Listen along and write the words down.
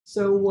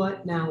So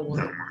what, now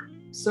what?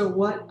 So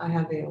what, I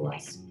have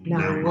ALS.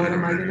 Now what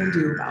am I gonna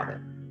do about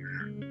it?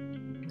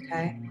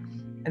 Okay?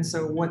 And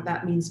so what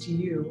that means to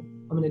you,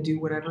 I'm gonna do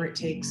whatever it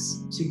takes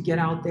to get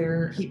out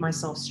there, keep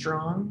myself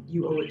strong.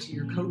 You owe it to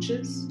your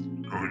coaches, to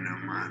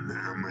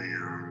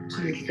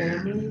your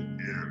family,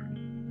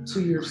 to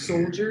your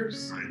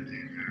soldiers,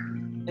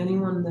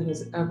 anyone that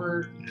has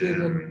ever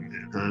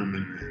given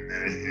time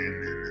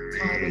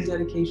and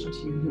dedication to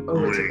you, you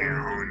owe it to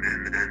them.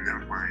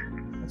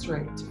 That's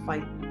right, to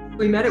fight.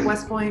 We met at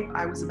West Point.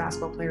 I was a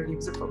basketball player, he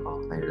was a football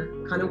player.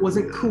 Kind of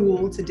wasn't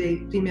cool to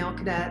date female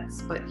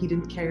cadets, but he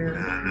didn't care.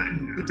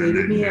 He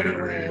dated me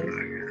anyway.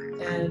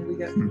 And we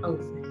got, oh,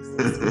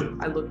 thanks.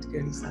 I looked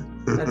good, he said.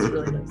 That's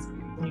really nice.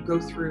 When you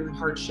go through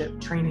hardship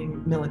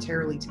training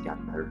militarily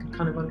together, you can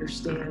kind of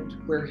understand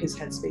where his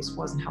headspace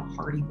was and how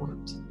hard he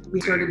worked.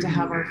 We started to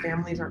have our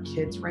families, our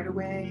kids right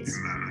away.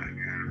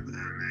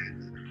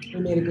 We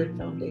made a good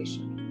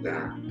foundation.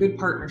 Yeah, good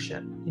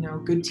partnership, you know,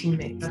 good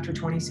teammates. After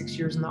 26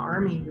 years in the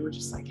Army, we were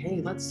just like,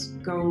 hey, let's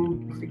go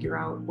figure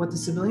out what the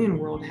civilian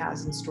world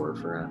has in store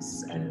for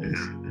us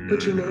and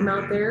put your name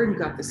out there. You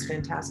got this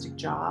fantastic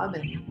job,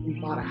 and we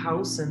bought a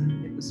house,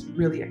 and it was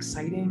really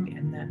exciting.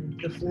 And then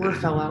the floor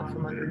fell out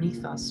from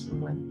underneath us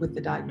with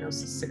the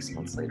diagnosis 6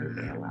 months later of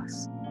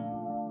ALS.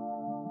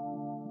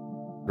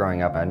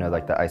 Growing up, I know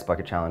like the ice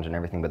bucket challenge and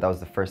everything, but that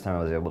was the first time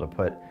I was able to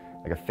put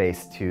like a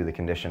face to the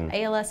condition.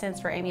 ALS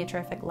stands for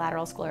amyotrophic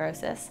lateral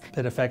sclerosis.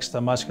 It affects the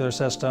muscular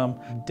system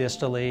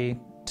distally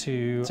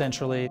to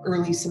centrally.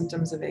 Early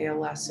symptoms of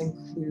ALS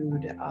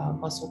include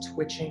muscle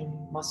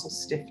twitching, muscle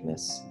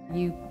stiffness.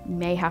 You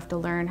may have to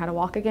learn how to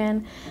walk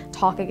again,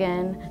 talk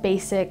again.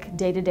 Basic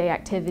day-to-day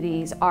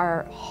activities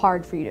are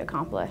hard for you to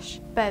accomplish.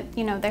 But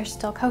you know, they're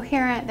still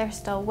coherent, they're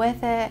still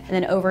with it. And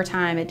then over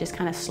time, it just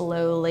kind of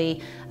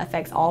slowly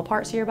affects all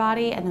parts of your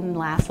body, and then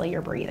lastly,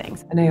 your breathing.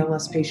 An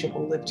ALS patient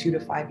will live 2 to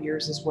 5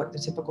 years is what the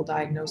typical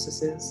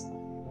diagnosis is.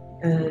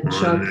 And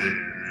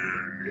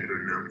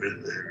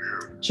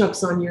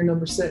Chuck's on year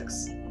number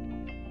 6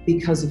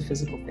 because of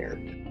physical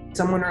therapy.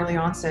 Someone early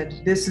on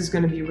said, this is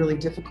going to be really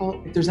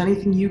difficult. If there's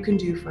anything you can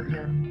do for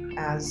him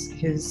as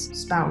his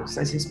spouse,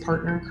 as his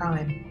partner in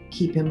crime,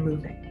 keep him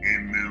moving.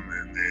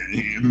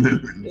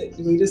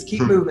 We just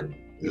keep moving.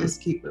 We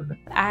just keep moving.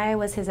 I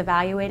was his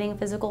evaluating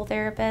physical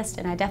therapist,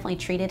 and I definitely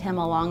treated him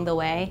along the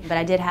way, but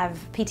I did have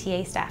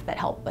PTA staff that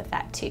helped with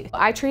that too.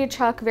 I treated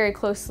Chuck very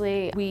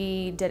closely.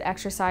 We did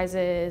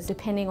exercises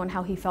depending on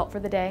how he felt for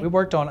the day. We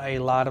worked on a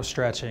lot of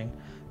stretching,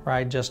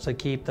 right, just to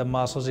keep the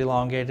muscles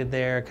elongated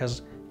there,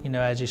 because you know,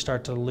 as you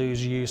start to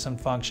lose use and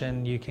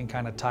function, you can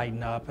kind of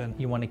tighten up, and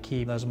you want to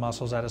keep those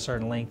muscles at a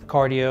certain length.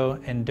 Cardio,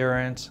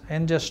 endurance,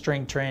 and just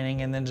strength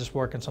training, and then just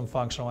working some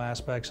functional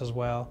aspects as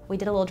well. We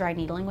did a little dry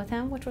needling with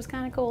him, which was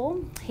kind of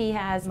cool. He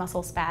has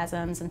muscle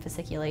spasms and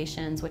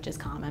fasciculations, which is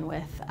common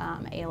with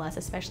ALS,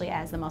 especially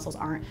as the muscles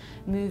aren't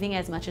moving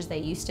as much as they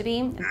used to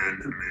be.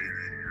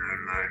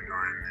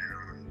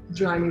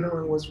 Dry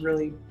needling was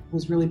really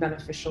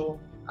beneficial.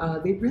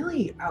 They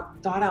really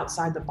thought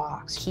outside the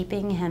box.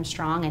 Keeping him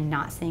strong and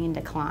not seeing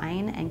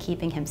decline, and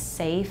keeping him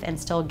safe and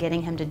still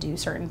getting him to do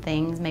certain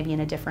things maybe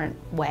in a different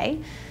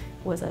way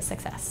was a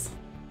success.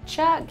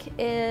 Chuck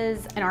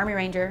is an Army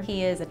Ranger.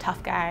 He is a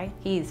tough guy.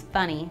 He's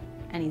funny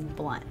and he's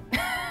blunt.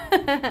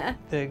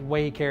 The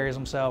way he carries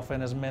himself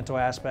and his mental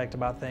aspect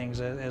about things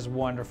is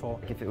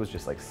wonderful. If it was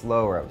just like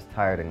slow or I was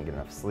tired, I didn't get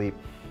enough sleep,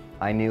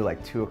 I knew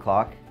like 2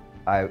 o'clock,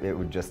 it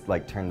would just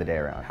like turn the day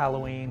around.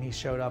 Halloween, he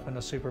showed up in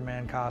a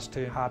Superman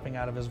costume, hopping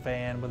out of his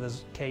van with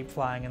his cape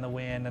flying in the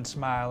wind and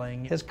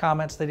smiling. His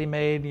comments that he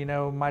made, you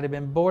know, might have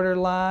been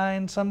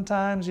borderline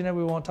sometimes, you know,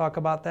 we won't talk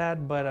about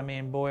that, but I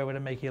mean, boy, would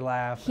it make you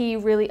laugh. He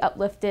really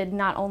uplifted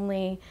not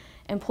only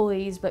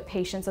employees but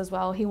patients as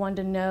well. He wanted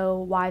to know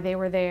why they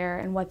were there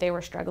and what they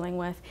were struggling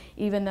with,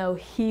 even though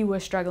he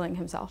was struggling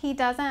himself. He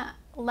doesn't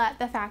let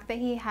the fact that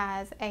he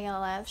has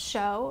ALS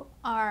show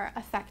or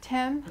affect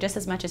him. Just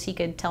as much as he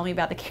could tell me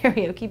about the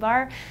karaoke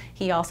bar,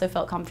 he also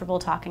felt comfortable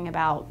talking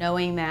about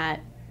knowing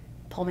that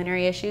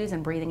pulmonary issues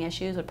and breathing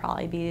issues would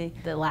probably be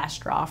the last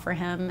straw for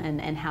him,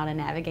 and how to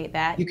navigate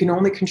that. You can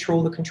only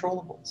control the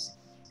controllables.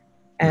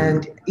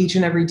 And each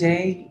and every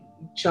day,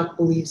 Chuck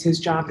believes his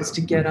job is to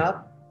get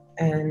up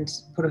and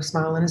put a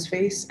smile on his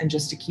face and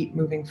just to keep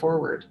moving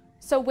forward.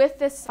 So with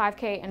this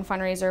 5K and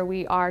fundraiser,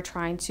 we are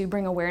trying to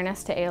bring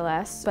awareness to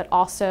ALS, but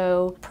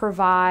also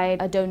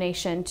provide a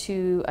donation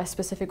to a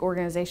specific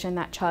organization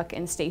that Chuck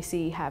and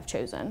Stacy have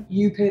chosen.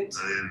 You picked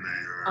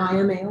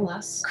Am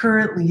ALS.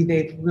 Currently,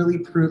 they've really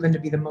proven to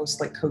be the most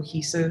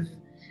cohesive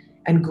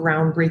and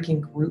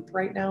groundbreaking group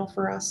right now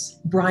for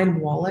us.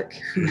 Brian Wallach,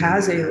 who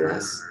has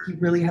ALS, he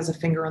really has a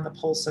finger on the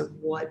pulse of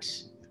what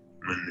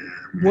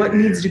What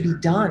needs to be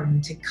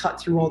done to cut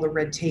through all the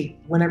red tape?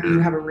 Whenever you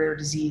have a rare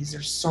disease,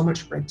 there's so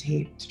much red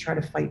tape to try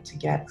to fight to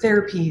get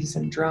therapies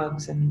and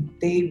drugs, and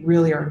they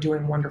really are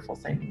doing wonderful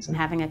things. And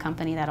having a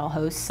company that'll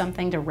host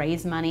something to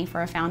raise money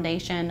for a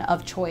foundation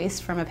of choice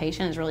from a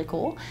patient is really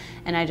cool.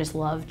 And I just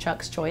love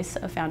Chuck's choice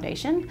of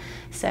foundation.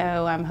 So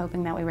I'm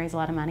hoping that we raise a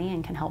lot of money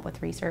and can help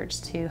with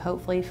research to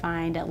hopefully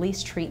find at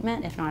least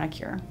treatment, if not a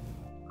cure.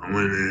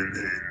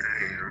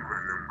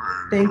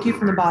 Thank you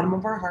from the bottom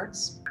of our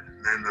hearts.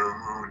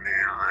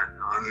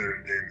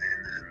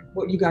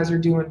 What you guys are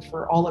doing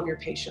for all of your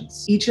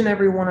patients. Each and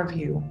every one of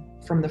you,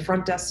 from the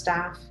front desk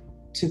staff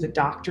to the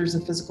doctors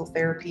of physical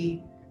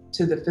therapy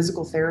to the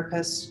physical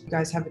therapists, you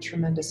guys have a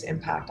tremendous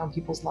impact on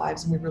people's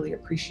lives, and we really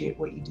appreciate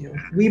what you do.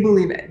 We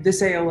believe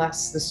this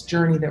ALS, this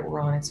journey that we're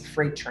on, it's a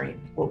freight train.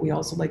 What we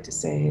also like to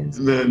say is,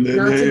 not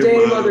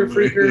today, mother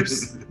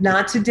freakers,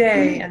 not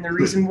today. And the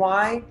reason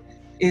why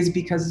is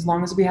because as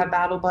long as we have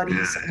battle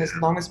buddies and as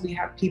long as we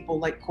have people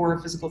like CORA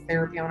Physical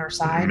Therapy on our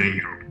side,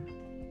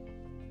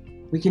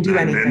 we can do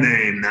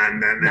anything.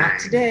 Not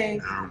today.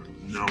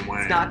 No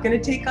way. It's not going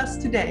to take us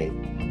today.